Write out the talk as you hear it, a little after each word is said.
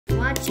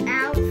Watch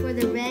out for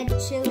the red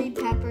chili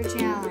pepper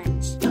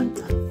challenge. Dun,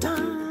 dun,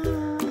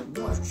 dun.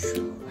 Would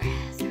you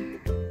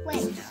rather?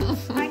 Wait,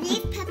 are these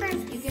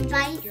peppers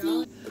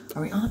spicy?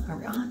 Are we on? Are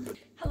we on?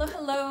 Hello,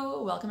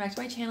 hello. Welcome back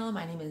to my channel.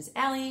 My name is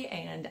Allie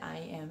and I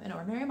am an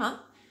ordinary mom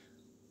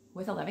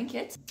with 11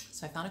 kids.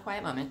 So I found a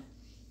quiet moment.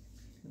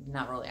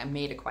 Not really, I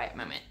made a quiet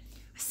moment.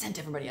 I sent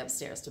everybody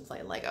upstairs to play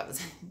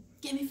Legos.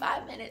 Give me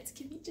 5 minutes,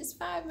 give me just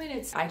 5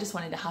 minutes. I just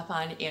wanted to hop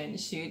on and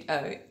shoot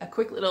a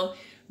quick little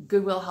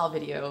Goodwill haul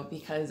video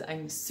because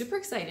I'm super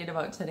excited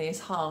about today's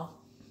haul.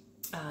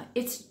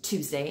 It's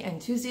Tuesday, and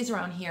Tuesdays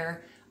around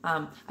here,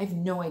 I have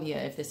no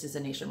idea if this is a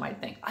nationwide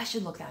thing. I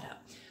should look that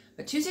up.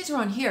 But Tuesdays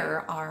around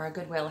here, our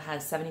Goodwill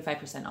has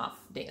 75% off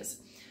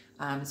days.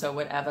 So it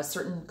would have a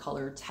certain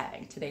color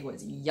tag. Today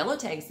was yellow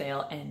tag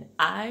sale, and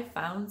I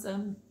found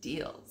some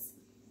deals.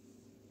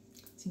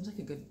 Seems like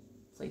a good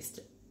place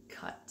to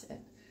cut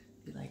and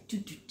be like, do,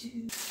 do,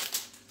 do.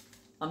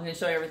 I'm gonna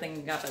show you everything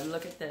we got, but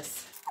look at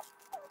this.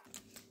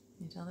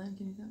 Can you tell that?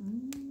 Can you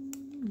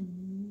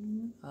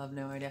tell? I have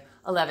no idea.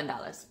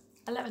 $11.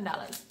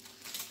 $11.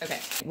 Okay.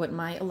 What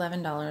my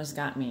 $11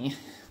 got me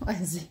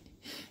was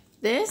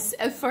this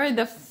for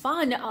the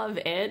fun of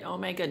it. Oh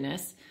my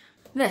goodness.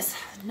 This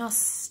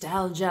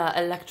Nostalgia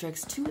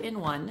Electrics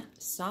 2-in-1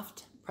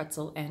 soft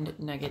pretzel and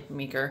nugget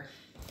maker.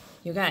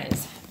 You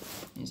guys,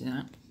 you see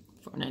that?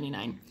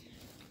 $4.99.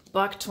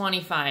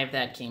 $1.25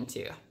 that came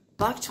to.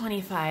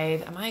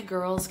 $1.25. My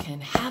girls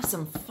can have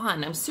some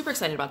fun. I'm super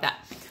excited about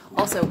that.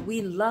 Also,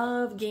 we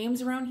love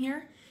games around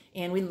here,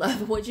 and we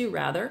love Would You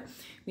Rather.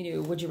 We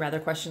do Would You Rather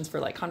questions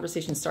for like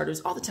conversation starters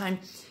all the time.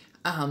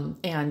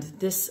 And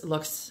this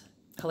looks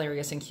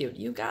hilarious and cute.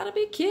 You gotta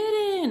be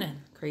kidding.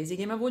 Crazy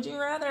game of Would You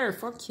Rather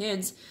for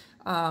kids.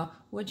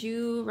 Would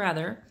you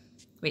rather,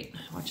 wait,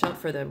 watch out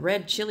for the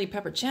red chili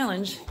pepper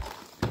challenge.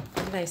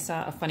 I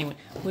saw a funny one.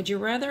 Would you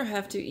rather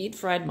have to eat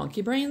fried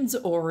monkey brains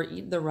or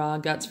eat the raw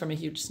guts from a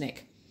huge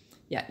snake?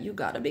 Yeah, you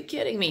gotta be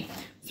kidding me.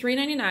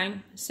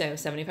 $3.99, so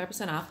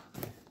 75% off,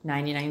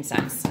 99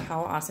 cents.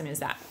 How awesome is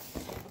that?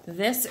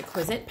 This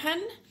Quizit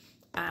pen,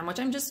 which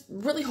I'm just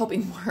really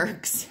hoping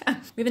works.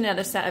 We have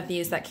another set of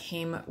these that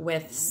came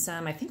with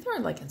some, I think they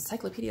were like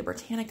Encyclopedia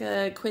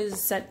Britannica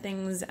quiz set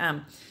things.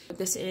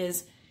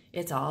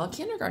 It's all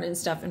kindergarten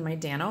stuff, and my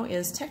Danno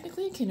is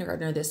technically a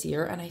kindergartner this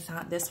year, and I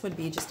thought this would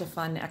be just a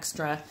fun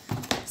extra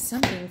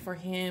something for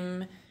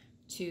him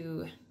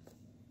to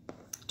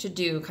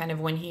do kind of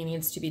when he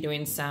needs to be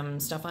doing some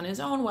stuff on his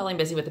own while I'm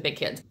busy with the big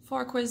kids.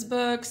 4 quiz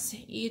books,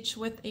 each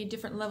with a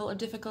different level of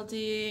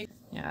difficulty.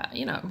 Yeah,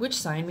 you know, which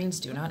sign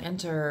means do not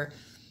enter,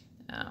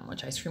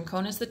 which ice cream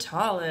cone is the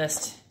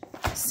tallest.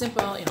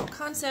 Simple, you know,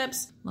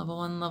 concepts, level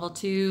 1, level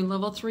 2,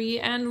 level 3,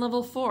 and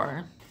level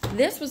 4.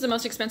 This was the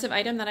most expensive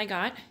item that I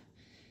got,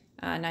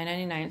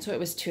 $9.99, so it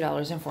was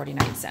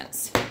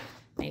 $2.49.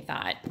 I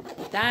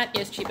thought that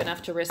is cheap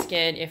enough to risk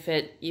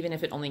it even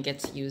if it only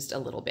gets used a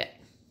little bit.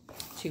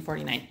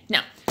 $2.49.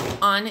 Now,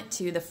 on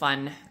to the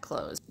fun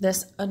clothes.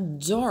 This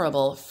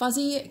adorable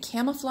fuzzy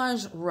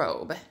camouflage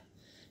robe,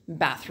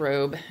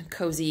 bathrobe,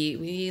 cozy.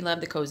 We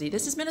love the cozy.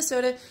 This is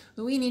Minnesota.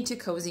 We need to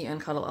cozy and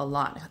cuddle a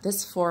lot.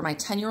 This for my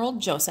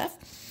 10-year-old Joseph.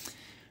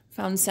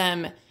 Found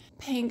some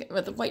pink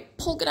with white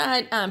polka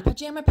dot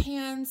pajama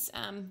pants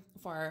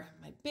for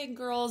my big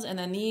girls, and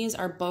then these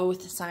are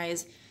both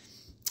size,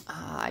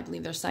 I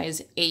believe they're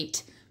size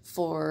 8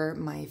 for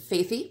my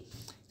Faithy.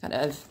 Kind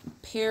of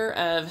pair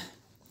of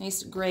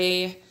nice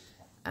gray,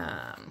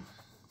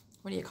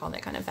 what do you call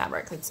that kind of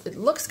fabric? It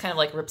looks kind of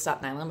like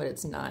ripstop nylon, but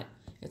it's not.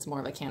 It's more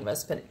of a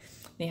canvas, but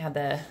they have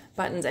the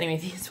buttons. Anyway,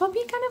 these will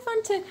be kind of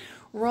fun to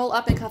roll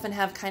up and cuff and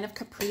have kind of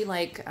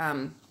capri-like,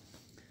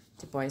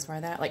 do boys wear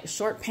that? Like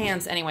short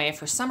pants anyway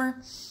for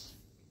summer.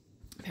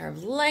 A pair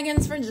of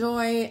leggings for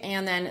Joy.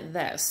 And then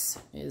this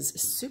is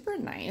super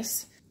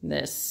nice.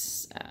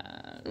 This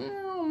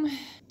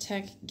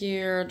Tech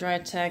Gear, Dry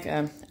Tech.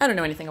 I don't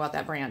know anything about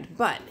that brand,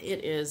 but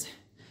it is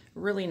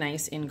really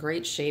nice, in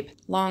great shape.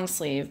 Long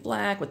sleeve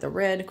black with the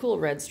red, cool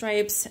red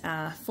stripes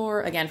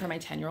for my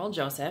 10-year-old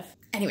Joseph.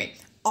 Anyway,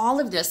 all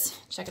of this,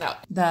 check it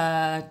out.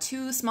 The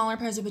 2 smaller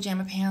pairs of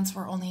pajama pants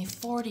were only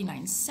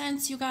 49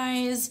 cents, you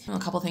guys. A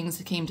couple things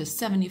that came to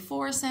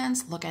 74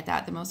 cents. Look at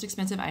that. The most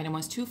expensive item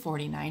was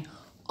 $2.49.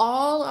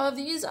 All of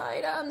these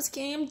items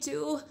came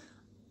to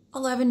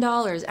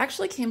 $11.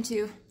 Actually came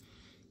to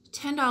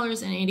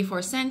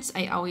 $10.84.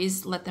 I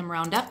always let them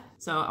round up.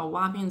 So a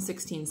whopping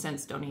 16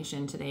 cents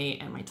donation today,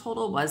 and my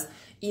total was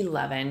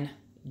 $11.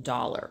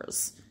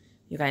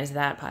 You guys,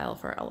 that pile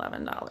for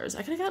 $11.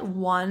 I could have got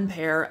 1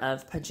 pair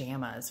of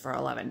pajamas for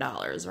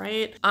 $11,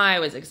 right? I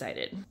was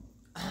excited.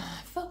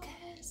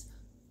 Focus.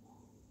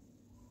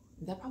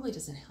 That probably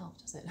doesn't help,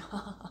 does it?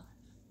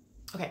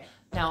 Okay,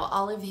 now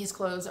all of these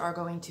clothes are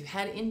going to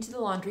head into the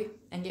laundry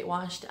and get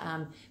washed.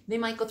 They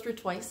might go through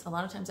twice. A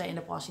lot of times I end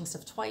up washing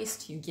stuff twice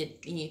to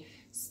get the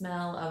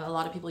smell of, a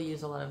lot of people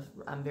use a lot of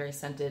very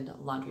scented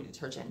laundry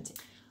detergent.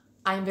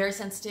 I'm very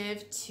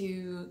sensitive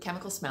to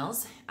chemical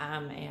smells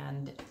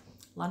and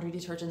laundry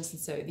detergents, and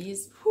so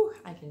these, whew,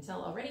 I can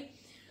tell already.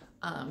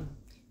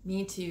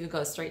 me to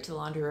go straight to the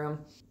laundry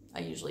room. I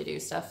usually do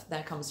stuff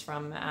that comes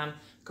from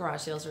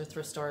garage sales or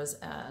thrift stores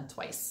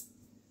twice.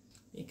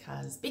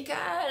 Because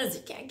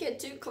you can't get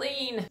too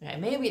clean. Okay,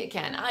 maybe it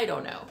can, I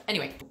don't know.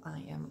 Anyway,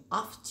 I am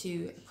off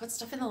to put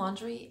stuff in the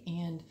laundry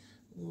and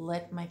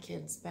let my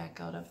kids back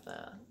out of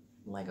the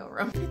Lego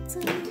room.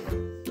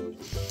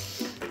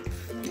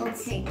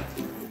 Okay.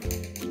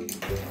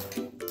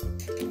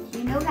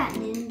 You know that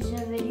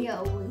ninja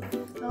video with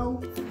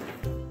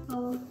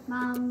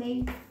my mom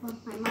made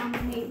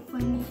for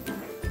me?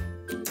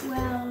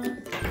 Well,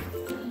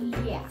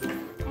 yeah.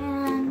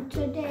 And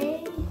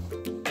today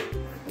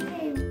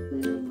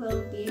we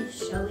will be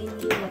showing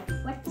you the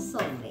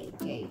pretzel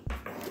making.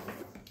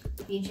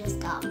 We just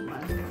got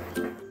one.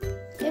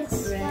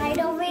 It's right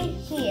over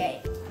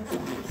here.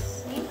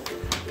 See?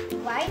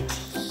 Right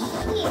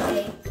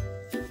here.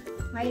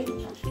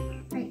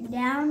 Right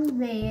down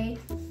there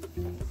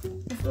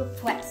is the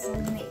pretzel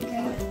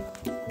maker.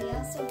 We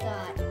also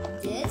got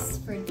this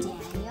for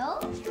Daniel.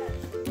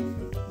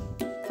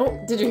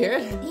 Oh, did you hear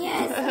it?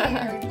 Yes, I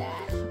heard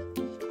that.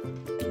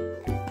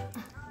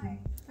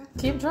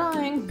 Keep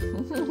trying.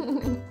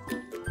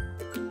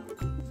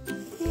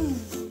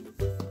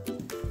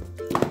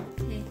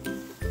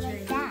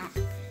 Like that.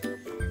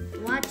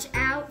 Watch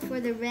out for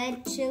the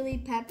red chili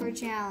pepper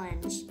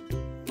challenge.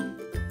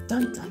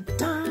 Dun dun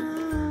dun.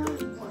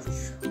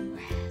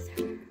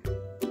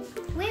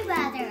 We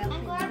rather.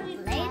 I'm glad we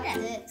played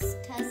this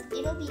because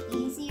it'll be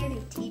easier to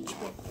teach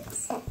with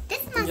this.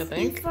 This must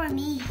be for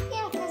me.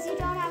 Yeah, because you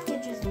don't have to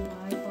just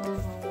eyeball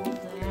all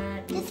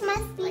that. This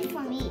must be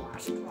for me.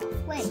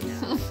 Wait,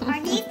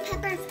 are these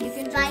peppers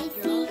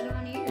spicy?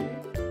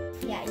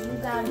 Yeah, you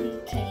gotta be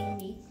kidding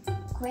me.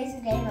 Crazy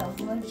game of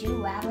Would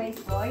You Rather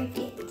for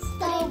kids.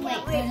 So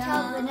wait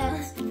till the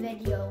next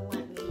video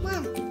when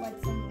we put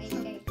some